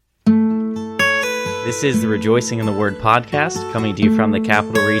This is the Rejoicing in the Word podcast, coming to you from the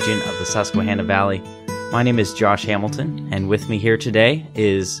capital region of the Susquehanna Valley. My name is Josh Hamilton, and with me here today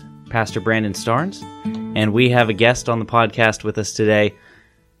is Pastor Brandon Starnes, and we have a guest on the podcast with us today,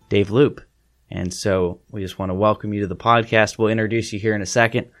 Dave Loop. And so we just want to welcome you to the podcast. We'll introduce you here in a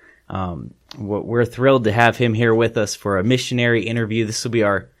second. We're thrilled to have him here with us for a missionary interview. This will be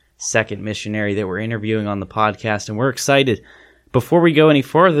our second missionary that we're interviewing on the podcast, and we're excited. Before we go any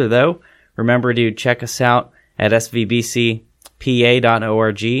further, though, remember to check us out at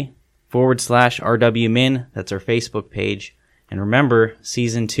svbcpa.org/RWMin. That's our Facebook page. And remember,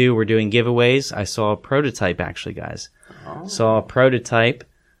 Season 2, we're doing giveaways. I saw a prototype, actually, guys. Saw a prototype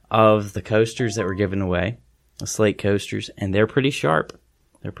of the coasters that were given away, the slate coasters, and they're pretty sharp.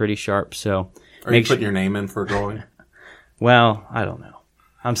 So are you putting your name in for a drawing? Well, I don't know.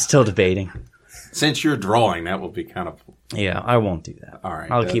 I'm still debating. Since you're drawing, that will be kind of... Yeah, I won't do that. All right.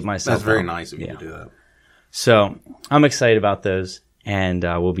 I'll keep myself That's very out. nice of you to do that. So I'm excited about those, and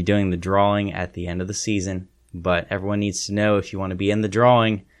we'll be doing the drawing at the end of the season. But everyone needs to know, if you want to be in the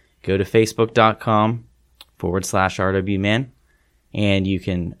drawing, go to facebook.com/RWMin, and you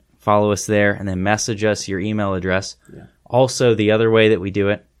can follow us there and then message us your email address. Yeah. Also, the other way that we do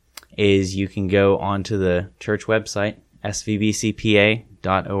it is you can go onto the church website, svbcpa.org,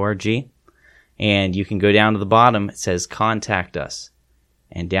 and you can go down to the bottom. It says Contact Us.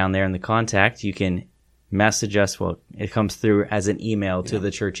 And down there in the contact, you can message us. Well, it comes through as an email to the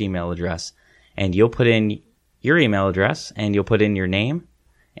church email address. And you'll put in your email address, and you'll put in your name,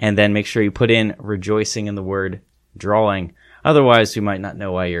 and then make sure you put in Rejoicing in the Word Drawing. Otherwise, we might not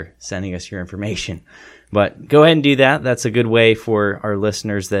know why you're sending us your information. But go ahead and do that. That's a good way for our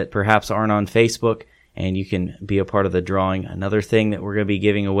listeners that perhaps aren't on Facebook, and you can be a part of the drawing. Another thing that we're going to be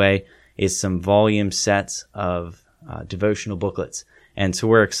giving away is some volume sets of devotional booklets. And so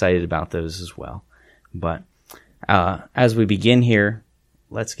we're excited about those as well. But as we begin here,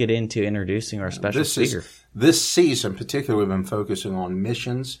 let's get into introducing our special speaker. This season, particularly, we've been focusing on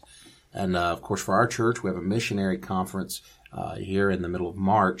missions. And, of course, for our church, we have a missionary conference here in the middle of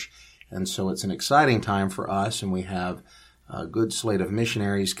March. And so it's an exciting time for us, and we have a good slate of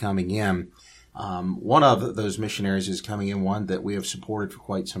missionaries coming in. One of those missionaries is coming in, one that we have supported for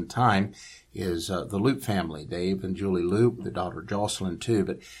quite some time, is the Loop family, Dave and Julie Loop, their daughter Jocelyn too,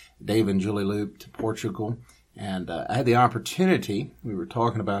 but Dave and Julie Loop to Portugal. And I had the opportunity, we were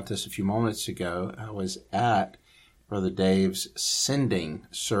talking about this a few moments ago, I was at Brother Dave's sending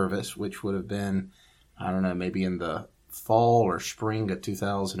service, which would have been, I don't know, maybe in the fall or spring of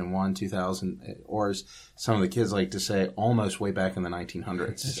 2001, 2000, or as some of the kids like to say, almost way back in the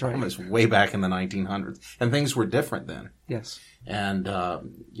 1900s. That's right. Almost way back in the 1900s. And things were different then. Yes. And, there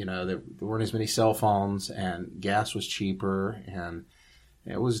weren't as many cell phones, and gas was cheaper, and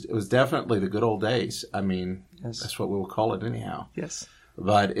it was definitely the good old days. I mean, yes. That's what we will call it anyhow. Yes.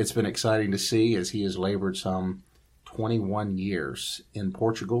 But it's been exciting to see as he has labored some 21 years in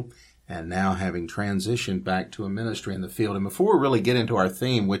Portugal, and now having transitioned back to a ministry in the field. And before we really get into our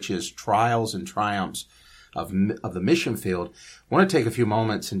theme, which is trials and triumphs of the mission field, I want to take a few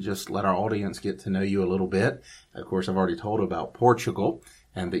moments and just let our audience get to know you a little bit. Of course, I've already told about Portugal,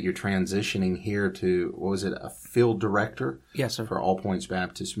 and that you're transitioning here to, what was it, a field director? Yes, sir. For All Points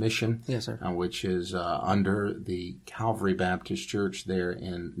Baptist Mission. Yes, sir. Which is under the Calvary Baptist Church there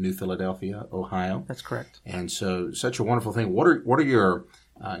in New Philadelphia, Ohio. That's correct. And so, such a wonderful thing. What are your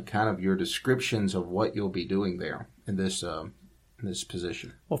kind of your descriptions of what you'll be doing there in this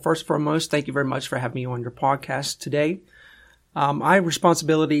position? Well, first and foremost, thank you very much for having me on your podcast today. My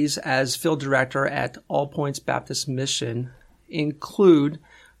responsibilities as field director at All Points Baptist Mission include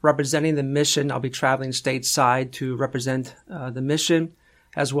representing the mission. I'll be traveling stateside to represent the mission,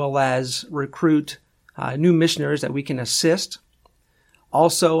 as well as recruit new missionaries that we can assist.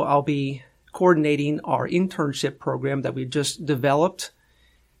 Also, I'll be coordinating our internship program that we just developed,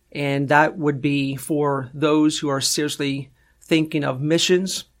 and that would be for those who are seriously thinking of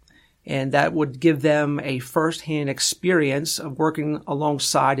missions, and that would give them a first-hand experience of working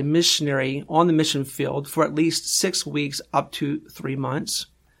alongside a missionary on the mission field for at least 6 weeks up to 3 months.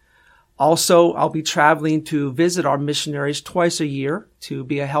 Also, I'll be traveling to visit our missionaries twice a year to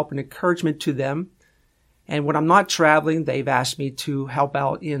be a help and encouragement to them. And when I'm not traveling, they've asked me to help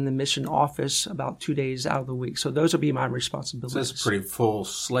out in the mission office about 2 days out of the week. So those will be my responsibilities. So that's a pretty full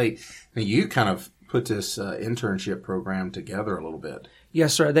slate. Now, you kind of put this internship program together a little bit.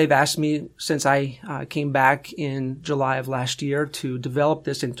 Yes, sir. They've asked me since I came back in July of last year to develop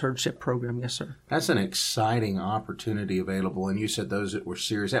this internship program. Yes, sir. That's an exciting opportunity available. And you said those that were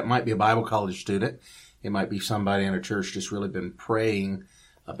serious. That might be a Bible college student. It might be somebody in a church just really been praying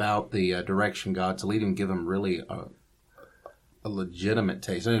about the direction God's leading, give them really a legitimate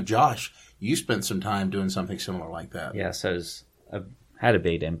taste. I know, Josh, you spent some time doing something similar like that. Yes, I've had a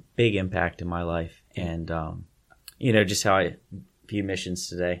big impact in my life, and just how I view missions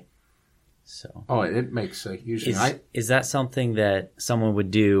today. So, it makes a huge difference. Is that something that someone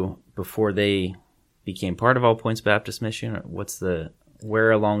would do before they became part of All Points Baptist Mission? Or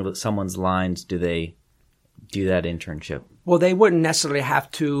where along someone's lines do they do that internship? Well, they wouldn't necessarily have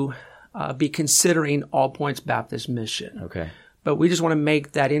to be considering All Points Baptist Mission. Okay. But we just want to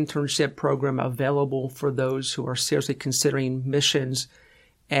make that internship program available for those who are seriously considering missions.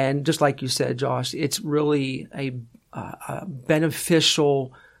 And just like you said, Josh, it's really a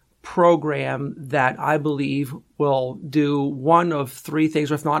beneficial program that I believe will do one of three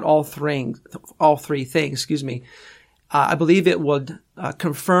things, or if not all three things, I believe it would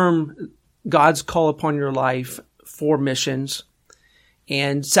confirm God's call upon your life for missions.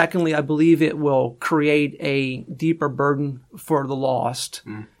 And secondly, I believe it will create a deeper burden for the lost.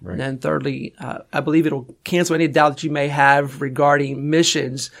 Right. And then thirdly, I believe it will cancel any doubt that you may have regarding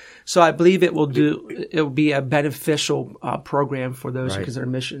missions. So I believe it will be a beneficial program for those who consider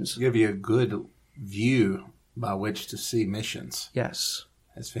missions. Give you a good view by which to see missions. Yes.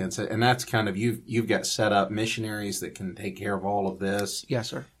 That's fantastic. And that's kind of, you've got set up missionaries that can take care of all of this. Yes,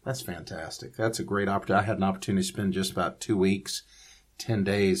 sir. That's fantastic. That's a great opportunity. I had an opportunity to spend just about 2 weeks, 10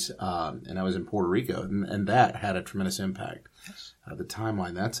 days, and I was in Puerto Rico, and that had a tremendous impact. Yes. The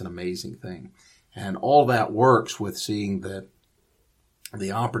timeline, that's an amazing thing. And all that works with seeing that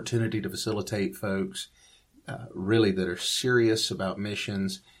the opportunity to facilitate folks really that are serious about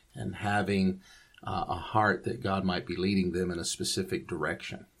missions and having a heart that God might be leading them in a specific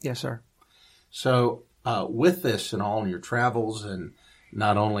direction. Yes, sir. So with this and all in your travels, and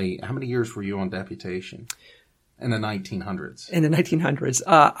not only, how many years were you on deputation? In the 1900s. In the 1900s.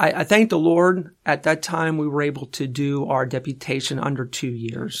 I thank the Lord. At that time, we were able to do our deputation under 2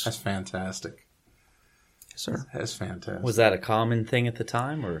 years. That's fantastic. Yes, sir. That's fantastic. Was that a common thing at the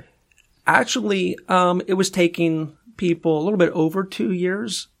time, or? Actually, it was taking people a little bit over 2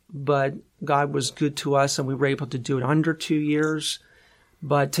 years, but God was good to us, and we were able to do it under 2 years.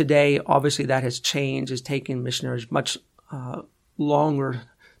 But today, obviously, that has changed. It's taking missionaries much longer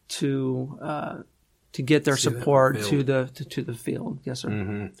to get their support to the field. Yes, sir.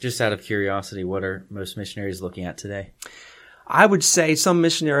 Mm-hmm. Just out of curiosity, what are most missionaries looking at today? I would say some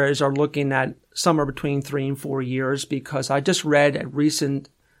missionaries are looking at somewhere between 3 and 4 years, because I just read a recent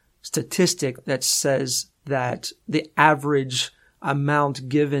statistic that says that the average amount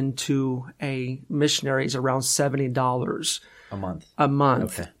given to a missionary is around $70 a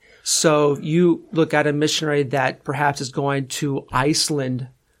month. Okay. So you look at a missionary that perhaps is going to Iceland,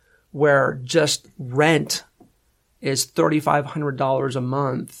 where just rent is $3,500 a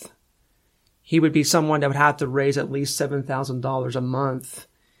month. He would be someone that would have to raise at least $7,000 a month.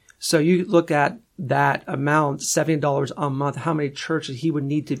 So you look at that amount, $70 a month, how many churches he would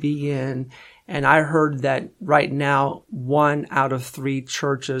need to be in. And I heard that right now, 1 out of 3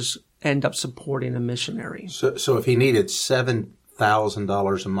 churches end up supporting a missionary. So if he needed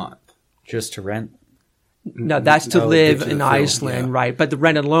 $7,000 a month. Just to rent? No, that's to live in Iceland, yeah. Right? But the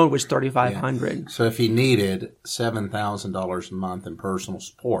rent alone was $3,500. Yeah. So if he needed $7,000 a month in personal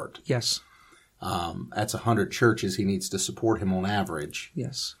support, yes, that's 100 churches he needs to support him on average.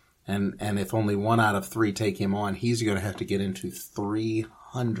 Yes, and if only 1 out of 3 take him on, he's going to have to get into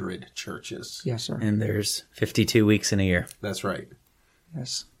 300 churches. Yes, sir. And there's 52 weeks in a year. That's right.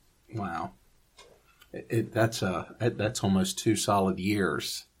 Yes. Wow. That's almost 2 solid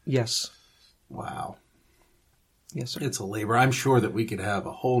years. Yes. Wow. Yes, sir. It's a labor. I'm sure that we could have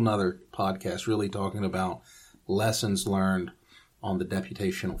a whole nother podcast really talking about lessons learned on the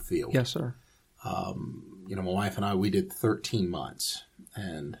deputational field. Yes, sir. My wife and I, we did 13 months,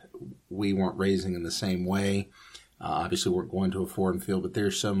 and we weren't raising in the same way. Obviously, we're going to a foreign field, but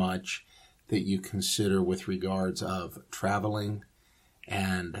there's so much that you consider with regards of traveling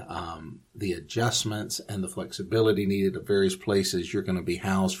and the adjustments and the flexibility needed at various places you're going to be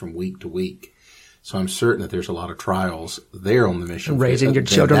housed from week to week. So I'm certain that there's a lot of trials there on the mission field. Raising your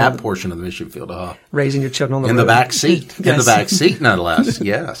children. That portion of the mission field. Raising your children on the road. In the back seat. Yes. In the back seat, nonetheless.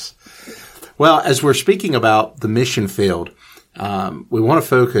 Yes. Well, as we're speaking about the mission field, we want to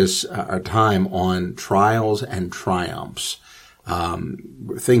focus our time on trials and triumphs.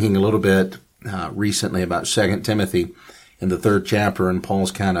 We're thinking a little bit recently about 2 Timothy in the 3rd chapter, and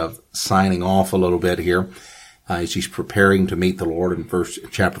Paul's kind of signing off a little bit here. As he's preparing to meet the Lord in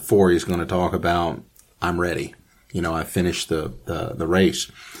chapter 4, he's going to talk about, I'm ready. I finished the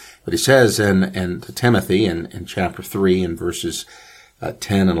race. But he says to Timothy in chapter 3 in verses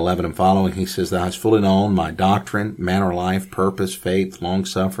 10 and 11 and following, he says, "Thou hast fully known my doctrine, manner of life, purpose, faith,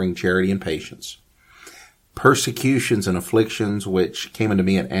 long-suffering, charity, and patience. Persecutions and afflictions which came unto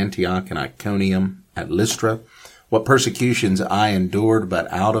me at Antioch and Iconium, at Lystra. What persecutions I endured,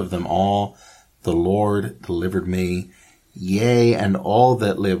 but out of them all the Lord delivered me. Yea, and all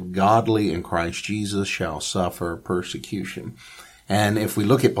that live godly in Christ Jesus shall suffer persecution." And if we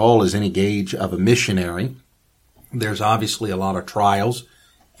look at Paul as any gauge of a missionary, there's obviously a lot of trials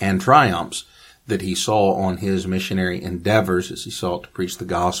and triumphs that he saw on his missionary endeavors as he sought to preach the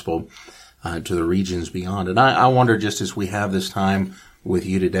gospel to the regions beyond. And I wonder, just as we have this time with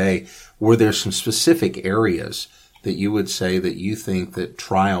you today, were there some specific areas that you would say that you think that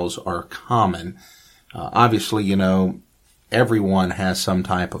trials are common? Obviously, everyone has some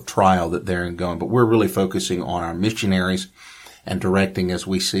type of trial that they're going, but we're really focusing on our missionaries and directing as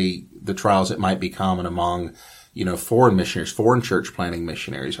we see the trials that might be common among foreign missionaries, foreign church planting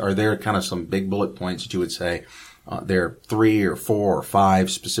missionaries. Are there kind of some big bullet points that you would say there are 3 or 4 or 5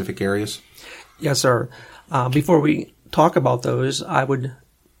 specific areas? Yes, sir. Before we talk about those, I would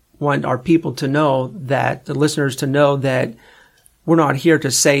want our people to know that, the listeners to know that we're not here to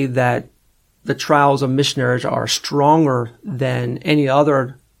say that the trials of missionaries are stronger than any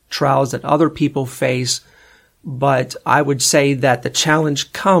other trials that other people face. But I would say that the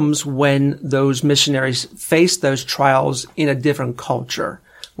challenge comes when those missionaries face those trials in a different culture,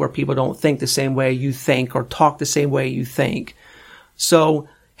 where people don't think the same way you think or talk the same way you think. So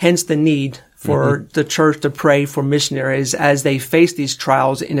hence the need for the church to pray for missionaries as they face these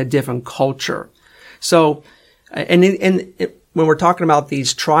trials in a different culture. So, when we're talking about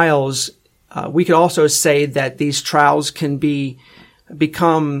these trials, we could also say that these trials can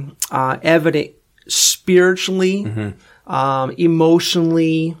become evident spiritually,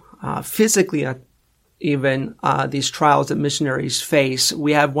 emotionally, physically, even these trials that missionaries face.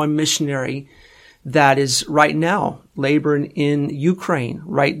 We have one missionary that is right now laboring in Ukraine,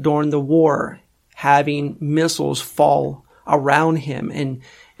 right during the war, having missiles fall around him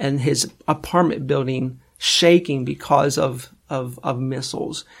and his apartment building shaking because of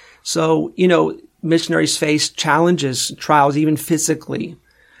missiles. So, missionaries face challenges, trials, even physically.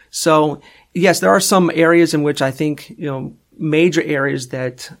 So, yes, there are some areas in which I think, major areas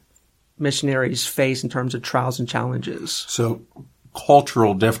that missionaries face in terms of trials and challenges. So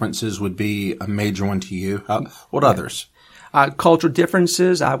cultural differences would be a major one to you. What others? Cultural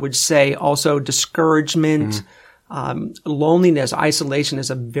differences, I would say also discouragement, loneliness, isolation is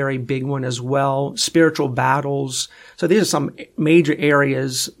a very big one as well, spiritual battles. So these are some major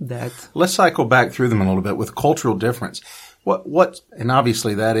areas that... Let's cycle back through them a little bit with cultural difference. And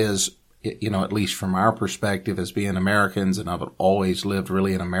obviously that is, at least from our perspective as being Americans, and I've always lived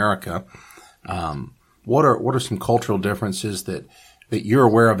really in America, what are some cultural differences that you're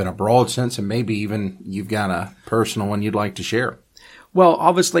aware of in a broad sense, and maybe even you've got a personal one you'd like to share? Well,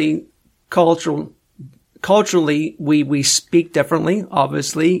 obviously, culturally, we speak differently.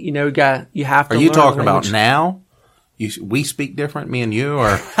 Obviously, you have to. Are you talking about now? We speak different, me and you,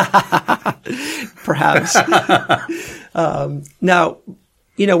 or perhaps. Now,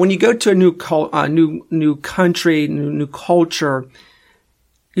 when you go to a new country, new culture,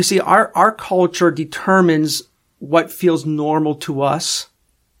 you see, our culture determines what feels normal to us,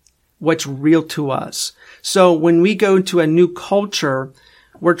 what's real to us. So when we go into a new culture,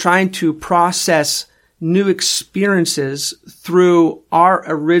 we're trying to process new experiences through our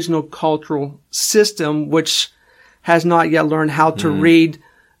original cultural system, which has not yet learned how to read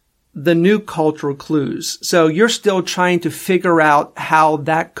the new cultural clues. So you're still trying to figure out how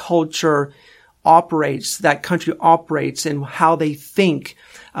that culture operates, that country operates, and how they think,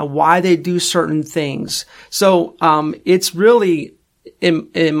 why they do certain things. So it's really,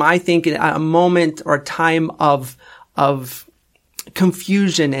 in my thinking, a moment or a time of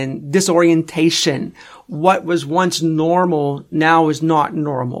confusion and disorientation. What was once normal now is not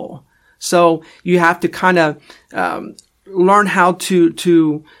normal. So you have to kind of learn how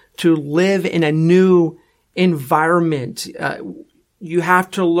to live in a new environment. You have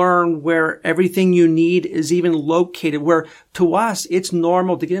to learn where everything you need is even located, where to us, it's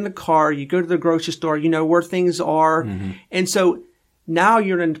normal to get in a car, you go to the grocery store, you know where things are. And so now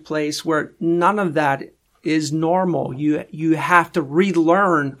you're in a place where none of that is normal. You have to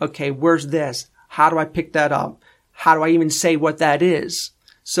relearn, okay, where's this? How do I pick that up? How do I even say what that is?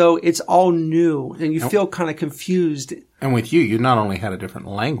 So it's all new, and you feel kind of confused. And with you not only had a different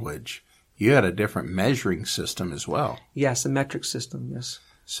language, you had a different measuring system as well. Yes, a metric system, yes.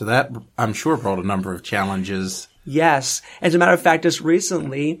 So that, I'm sure, brought a number of challenges. Yes. As a matter of fact, just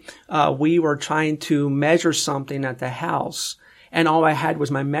recently, we were trying to measure something at the house, and all I had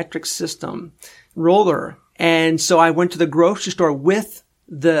was my metric system ruler. And so I went to the grocery store with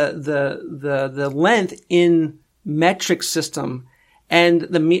the length in metric system and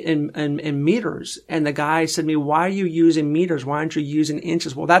and meters. And the guy said to me, "Why are you using meters? Why aren't you using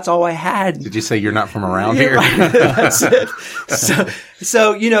inches?" Well, that's all I had. Did you say you're not from around here? Right. That's it.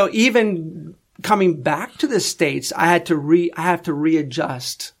 So, even coming back to the States, I have to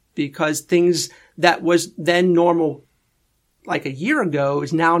readjust, because things that was then normal like a year ago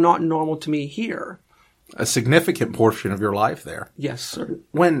is now not normal to me here. A significant portion of your life there. Yes, sir.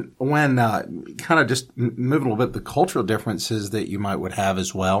 When kind of just moving a little bit, the cultural differences that you would have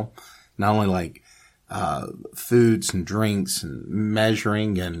as well, not only like foods and drinks and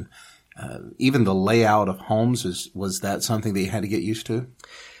measuring and even the layout of homes, was that something that you had to get used to?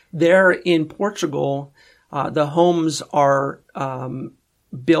 There in Portugal, the homes are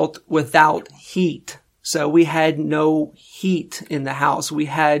built without heat. So we had no heat in the house. We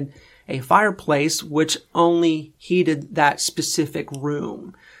had a fireplace which only heated that specific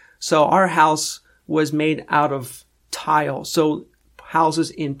room. So our house was made out of tile. So houses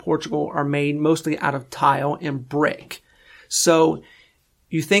in Portugal are made mostly out of tile and brick. So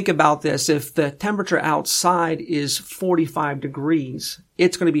you think about this, if the temperature outside is 45 degrees,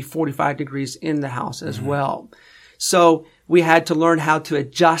 it's going to be 45 degrees in the house as well. So we had to learn how to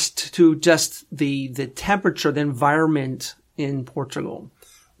adjust to just the temperature, the environment in Portugal.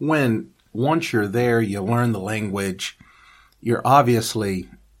 Once you're there, you learn the language, you're obviously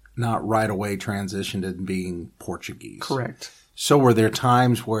not right away transitioned into being Portuguese. Correct. So were there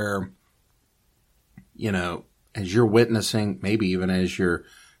times where, as you're witnessing, maybe even as you're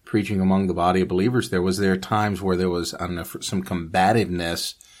preaching among the body of believers, was there times where there was, I don't know, some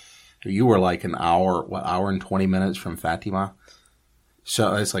combativeness? You were like an hour and 20 minutes from Fatima.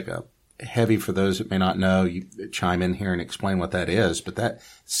 So it's like a heavy, for those that may not know, you chime in here and explain what that is, but that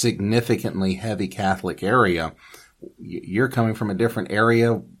significantly heavy Catholic area, you're coming from a different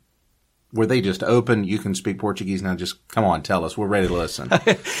area. Were they just open? You can speak Portuguese now. Just come on, tell us. We're ready to listen.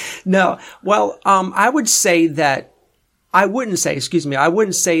 No. Well, I wouldn't say that there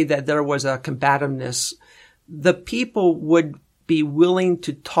was a combativeness. The people would be willing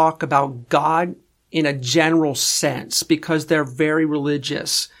to talk about God in a general sense because they're very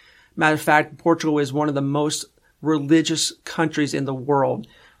religious. Matter of fact, Portugal is one of the most religious countries in the world.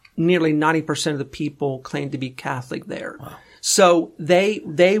 Nearly 90% of the people claim to be Catholic there. Wow. So they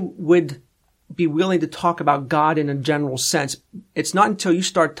would be willing to talk about God in a general sense. It's not until you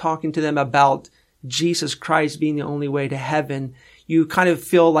start talking to them about Jesus Christ being the only way to heaven, you kind of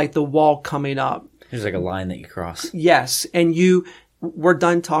feel like the wall coming up. There's like a line that you cross. Yes. And we're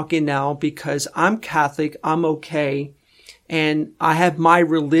done talking now because I'm Catholic. I'm okay. And I have my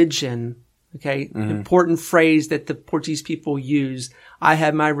religion. Okay. Mm-hmm. Important phrase that the Portuguese people use. I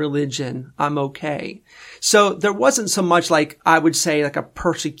have my religion. I'm okay. So there wasn't so much like, I would say, like a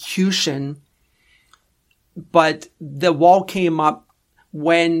persecution, but the wall came up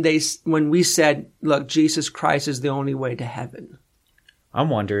when we said, look, Jesus Christ is the only way to heaven. I'm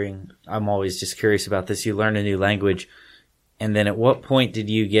wondering, I'm always just curious about this. You learn a new language, and then at what point did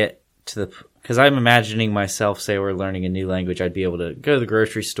you get to because I'm imagining myself, say we're learning a new language, I'd be able to go to the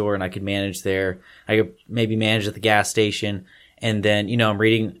grocery store and I could manage there. I could maybe manage at the gas station, and then, I'm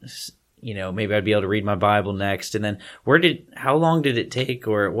reading, maybe I'd be able to read my Bible next. And then how long did it take,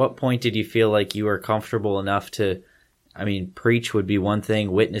 or at what point did you feel like you were comfortable enough to, preach would be one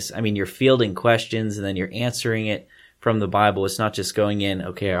thing, witness, you're fielding questions and then you're answering it from the Bible. It's not just going in,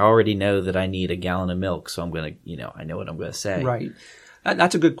 okay, I already know that I need a gallon of milk, so I'm going to, I know what I'm going to say. Right.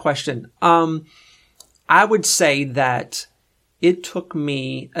 That's a good question. I would say that it took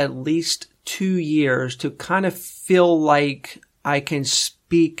me at least 2 years to kind of feel like I can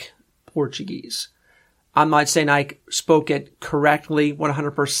speak Portuguese. I'm not saying I spoke it correctly,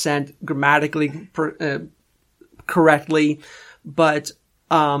 100% grammatically correctly, but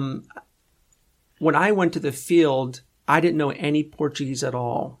when I went to the field, I didn't know any Portuguese at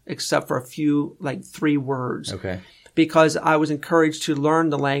all, except for a few, like 3 words. Okay. Because I was encouraged to learn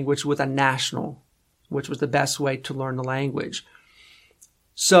the language with a national, which was the best way to learn the language.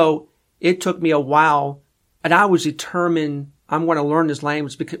 So it took me a while, and I was determined I'm going to learn this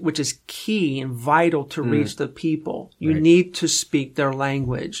language, which is key and vital to reach the people. You need to speak their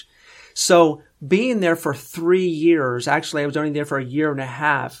language. So being there for 3 years, actually I was only there for 1.5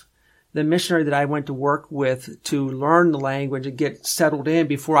 years, the missionary that I went to work with to learn the language and get settled in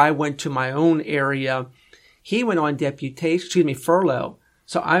before I went to my own area, he went on furlough.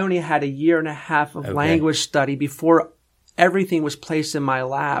 So I only had 1.5 years of language study before everything was placed in my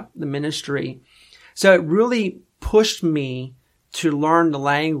lap, the ministry. So it really pushed me to learn the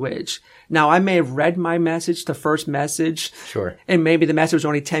language. Now, I may have read my message, the first message. Sure. And maybe the message was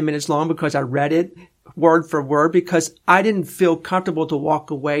only 10 minutes long because I read it word for word because I didn't feel comfortable to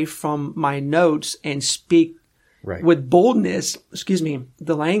walk away from my notes and speak with boldness,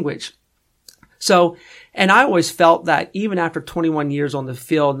 the language. So, and I always felt that even after 21 years on the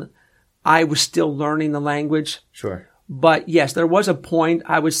field, I was still learning the language. Sure. But yes, there was a point,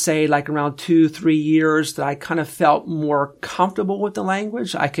 I would say like around 2-3 years, that I kind of felt more comfortable with the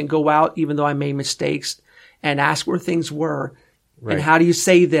language. I can go out, even though I made mistakes, and ask where things were. Right. And how do you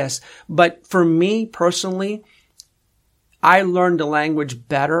say this? But for me personally, I learned the language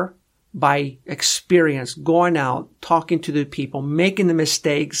better by experience, going out, talking to the people, making the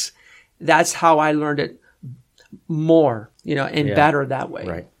mistakes. That's how I learned it more, and better that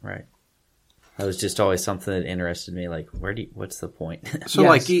way. Right. That was just always something that interested me. Like, what's the point?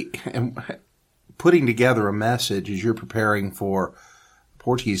 So, putting together a message as you're preparing for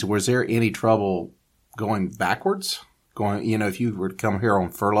Portuguese, was there any trouble going backwards? If you were to come here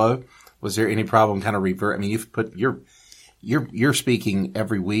on furlough, was there any problem kind of revert? I mean, you're speaking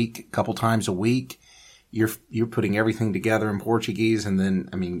every week, a couple times a week. You're putting everything together in Portuguese, and then,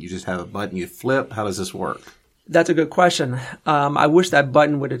 you just have a button you flip. How does this work? That's a good question. I wish that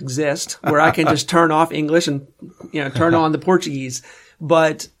button would exist where I can just turn off English and, turn on the Portuguese.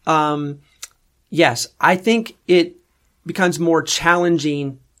 But, yes, I think it becomes more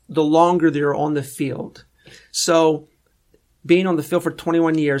challenging the longer they're on the field. So being on the field for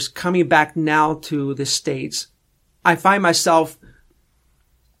 21 years, coming back now to the States, I find myself,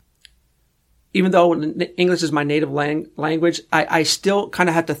 even though English is my native language, I still kind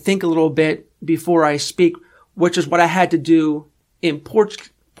of have to think a little bit before I speak, which is what I had to do in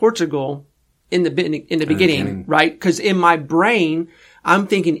Portugal in the beginning, right? Because in my brain, I'm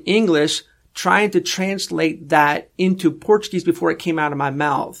thinking English, trying to translate that into Portuguese before it came out of my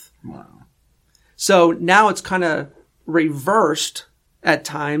mouth. Wow. So now it's kind of reversed at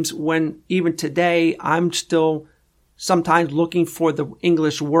times when even today I'm still sometimes looking for the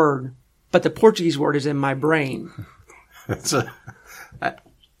English word, but the Portuguese word is in my brain.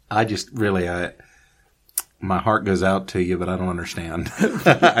 My heart goes out to you, but I don't understand.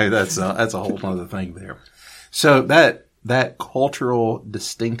 That's a whole other thing there. So that cultural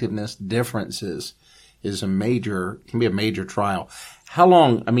distinctiveness differences can be a major trial. How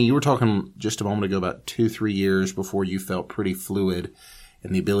long, you were talking just a moment ago about 2-3 years before you felt pretty fluid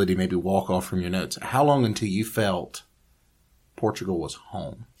and the ability to maybe walk off from your notes. How long until you felt Portugal was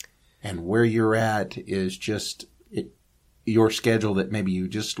home? And where you're at is just your schedule that maybe you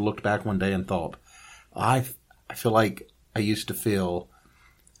just looked back one day and thought, I feel like I used to feel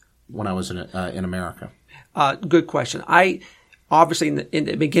when I was in America. Good question. Obviously in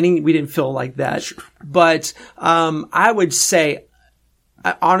the beginning we didn't feel like that, sure. But I would say,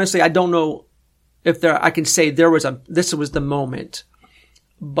 honestly, I don't know if I can say this was the moment.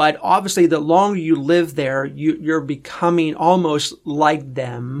 But obviously, the longer you live there, you're becoming almost like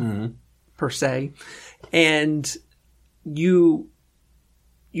them, per se, and you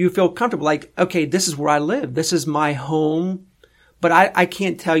feel comfortable. Like, okay, this is where I live. This is my home. But I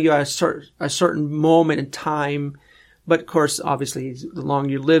can't tell you a certain moment in time. But of course, obviously, the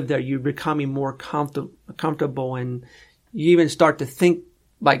longer you live there, you're becoming more comfortable, and you even start to think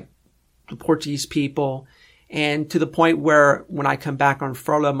like the Portuguese people. And to the point where when I come back on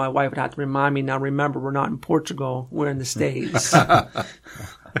furlough, my wife would have to remind me, now remember, we're not in Portugal, we're in the States.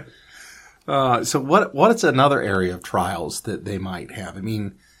 So what is another area of trials that they might have?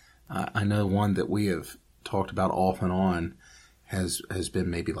 I know one that we have talked about off and on has been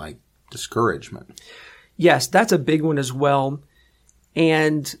maybe like discouragement. Yes, that's a big one as well.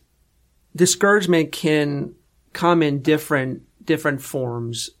 And discouragement can come in different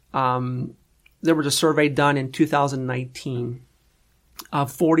forms. There was a survey done in 2019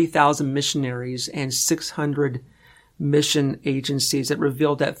 of 40,000 missionaries and 600 mission agencies that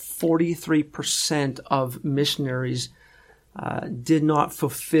revealed that 43% of missionaries did not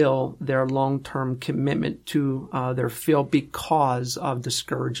fulfill their long-term commitment to their field because of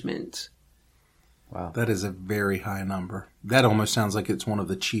discouragement. Wow. That is a very high number. That almost sounds like it's one of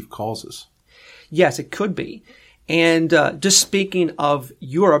the chief causes. Yes, it could be. And just speaking of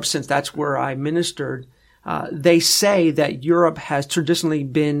Europe, since that's where I ministered, they say that Europe has traditionally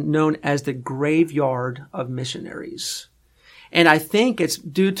been known as the graveyard of missionaries. And I think it's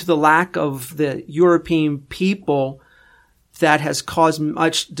due to the lack of the European people that has caused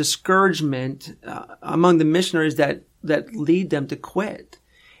much discouragement among the missionaries that lead them to quit.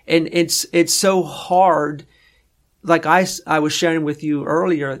 And it's so hard. Like I was sharing with you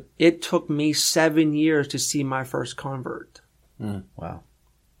earlier, it took me 7 years to see my first convert. Wow.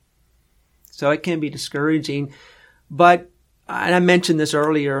 So it can be discouraging. But, and I mentioned this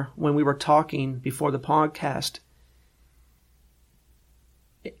earlier when we were talking before the podcast,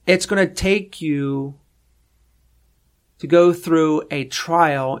 it's going to take you to go through a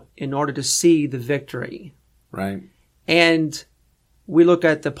trial in order to see the victory. Right. And we look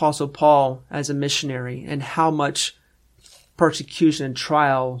at the Apostle Paul as a missionary and how much persecution and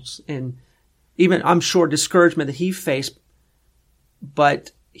trials and even, I'm sure, discouragement that he faced,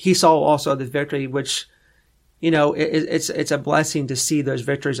 but he saw also the victory, which, it's a blessing to see those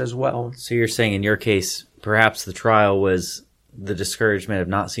victories as well. So you're saying in your case, perhaps the trial was the discouragement of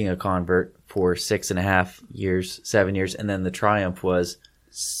not seeing a convert for 6.5 years, 7 years, and then the triumph was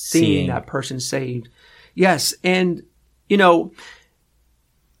seeing that person saved. Yes, and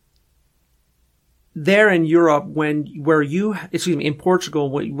there in Europe, in Portugal,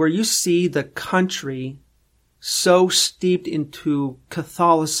 where you see the country so steeped into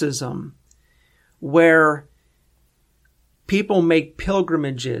Catholicism, where people make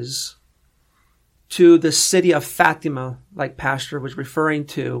pilgrimages to the city of Fatima, like Pastor was referring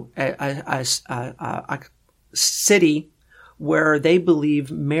to, a city where they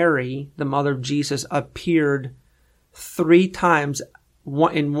believe Mary, the mother of Jesus, appeared 3 times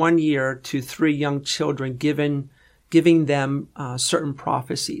in 1 year to 3 young children, giving them certain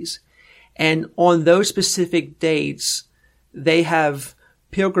prophecies. And on those specific dates, they have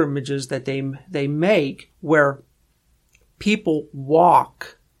pilgrimages that they make where people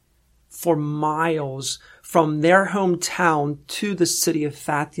walk for miles from their hometown to the city of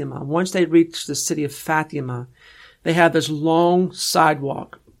Fatima. Once they reach the city of Fatima, they have this long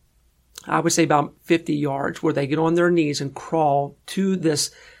sidewalk, I would say about 50 yards, where they get on their knees and crawl to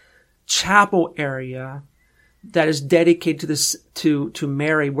this chapel area that is dedicated to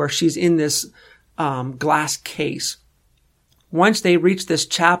Mary, where she's in this glass case. Once they reach this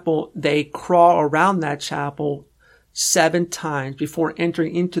chapel, they crawl around that chapel 7 times before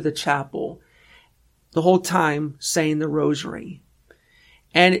entering into the chapel, the whole time saying the rosary.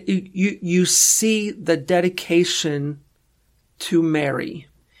 And you see the dedication to Mary.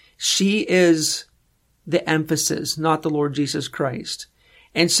 She is the emphasis, not the Lord Jesus Christ.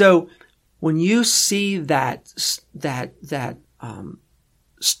 And so when you see that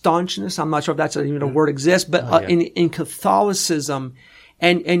staunchness, I'm not sure if that's even a word exists, but in Catholicism,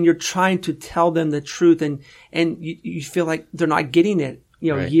 and you're trying to tell them the truth, and you feel like they're not getting it,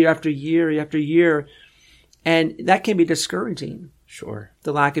 right. year after year after year, and that can be discouraging. Sure.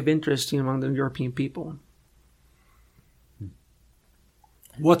 The lack of interest among the European people.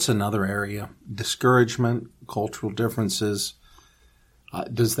 What's another area? Discouragement, cultural differences.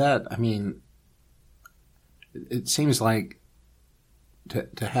 It seems like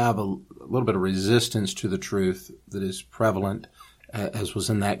to have a little bit of resistance to the truth that is prevalent, as was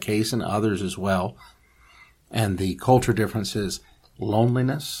in that case and others as well. And the culture differences,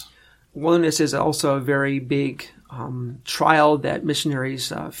 loneliness. Loneliness is also a very big trial that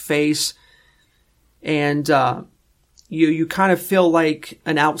missionaries face. And you kind of feel like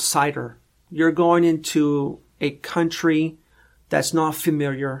an outsider. You're going into a country that's not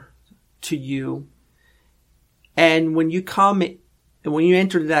familiar to you. And when you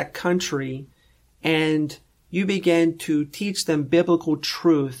enter that country and you begin to teach them biblical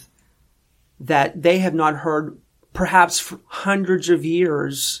truth that they have not heard perhaps for hundreds of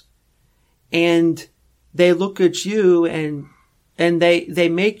years, and they look at you and they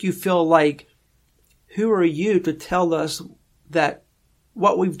make you feel like, who are you to tell us that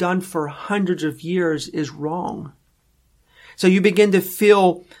what we've done for hundreds of years is wrong? So you begin to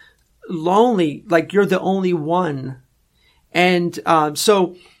feel lonely, like you're the only one. And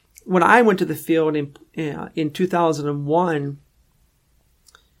so when I went to the field in 2001,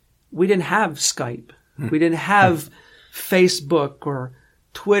 we didn't have Skype. We didn't have Facebook or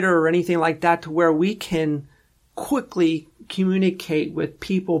Twitter or anything like that to where we can quickly communicate with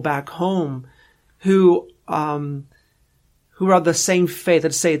people back home who are the same faith,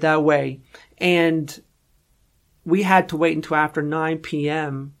 let's say it that way. And we had to wait until after 9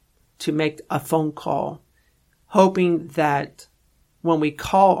 p.m. to make a phone call, hoping that when we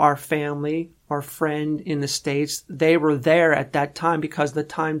call our family or friend in the States, they were there at that time because of the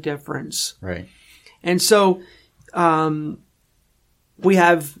time difference. Right. And so we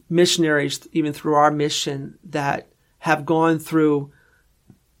have missionaries, even through our mission, that have gone through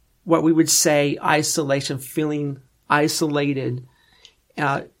what we would say isolation, feeling isolated.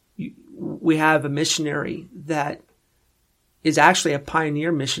 We have a missionary that is actually a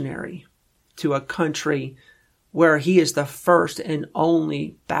pioneer missionary to a country where he is the first and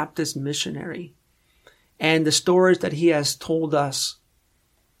only Baptist missionary. And the stories that he has told us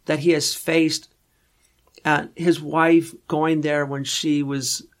that he has faced, his wife going there when she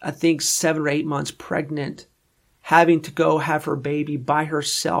was, I think, 7 or 8 months pregnant, having to go have her baby by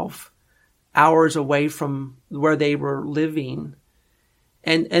herself, hours away from where they were living,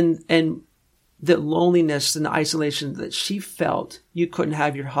 and the loneliness and the isolation that she felt. You couldn't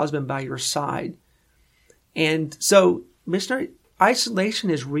have your husband by your side. And so missionary isolation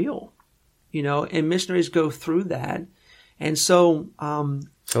is real, and missionaries go through that. And so,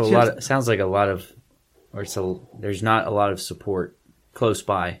 sounds like there's not a lot of support close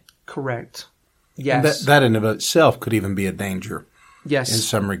by. Correct. Yes. That in of itself could even be a danger. Yes. In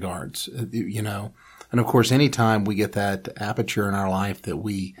some regards, and of course, anytime we get that aperture in our life that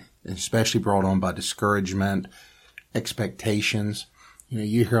we, especially brought on by discouragement, expectations,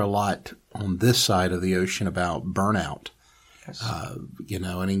 you hear a lot on this side of the ocean about burnout, yes.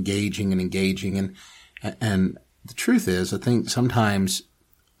 And engaging. And the truth is, I think sometimes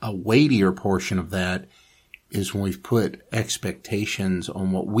a weightier portion of that is when we've put expectations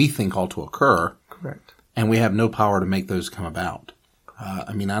on what we think ought to occur. Correct. And we have no power to make those come about.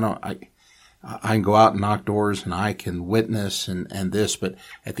 I can go out and knock doors and I can witness and this, but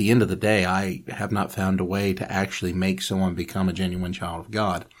at the end of the day, I have not found a way to actually make someone become a genuine child of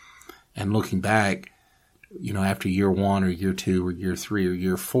God. And looking back, after year 1 or year 2 or year 3 or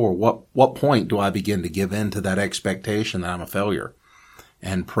year 4, what point do I begin to give in to that expectation that I'm a failure?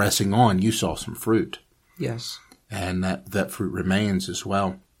 And pressing on, you saw some fruit. Yes. And that fruit remains as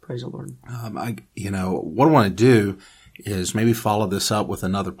well. Praise the Lord. What I want to do is maybe follow this up with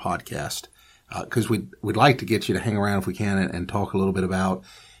another podcast, because we'd like to get you to hang around if we can and talk a little bit about,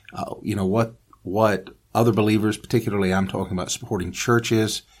 what other believers, particularly I'm talking about supporting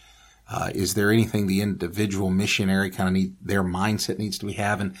churches. Is there anything the individual missionary their mindset needs to be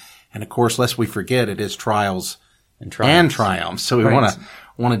having? And of course, lest we forget, it is trials and triumphs. So we want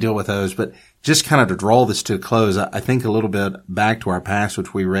to deal with those, but just kind of to draw this to a close, I think a little bit back to our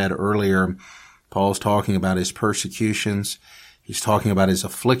passage we read earlier. Paul's talking about his persecutions. He's talking about his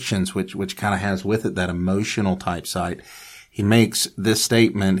afflictions, which kind of has with it that emotional type side. He makes this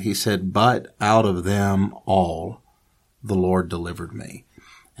statement. He said, "But out of them all, the Lord delivered me."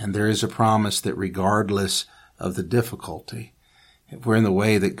 And there is a promise that regardless of the difficulty, if we're in the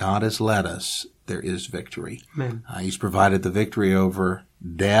way that God has led us, there is victory. Amen. He's provided the victory over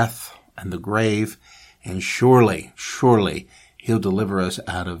death and the grave, and surely He'll deliver us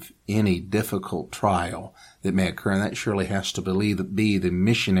out of any difficult trial that may occur, and that surely has to be the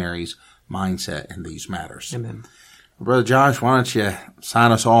missionary's mindset in these matters. Amen. Brother Josh, why don't you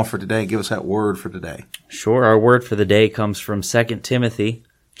sign us off for today? Give us that word for today. Sure. Our word for the day comes from 2 Timothy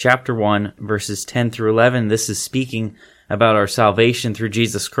chapter 1, verses 10 through 11. This is speaking about our salvation through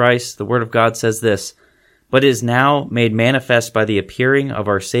Jesus Christ. The Word of God says this: "But is now made manifest by the appearing of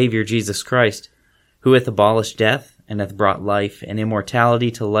our Savior Jesus Christ, who hath abolished death, and hath brought life and immortality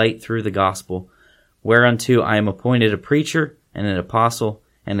to light through the gospel, whereunto I am appointed a preacher and an apostle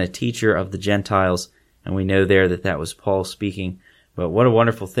and a teacher of the Gentiles." And we know there that was Paul speaking. But what a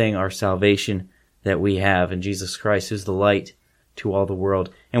wonderful thing, our salvation that we have in Jesus Christ, who's the light to all the world.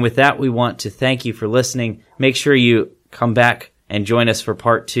 And with that, we want to thank you for listening. Make sure you come back and join us for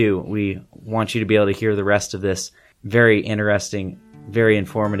part 2. We want you to be able to hear the rest of this. Very interesting, very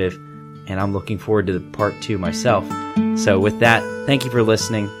informative, and I'm looking forward to part 2 myself. So with that, thank you for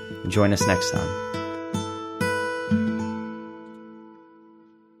listening. Join us next time.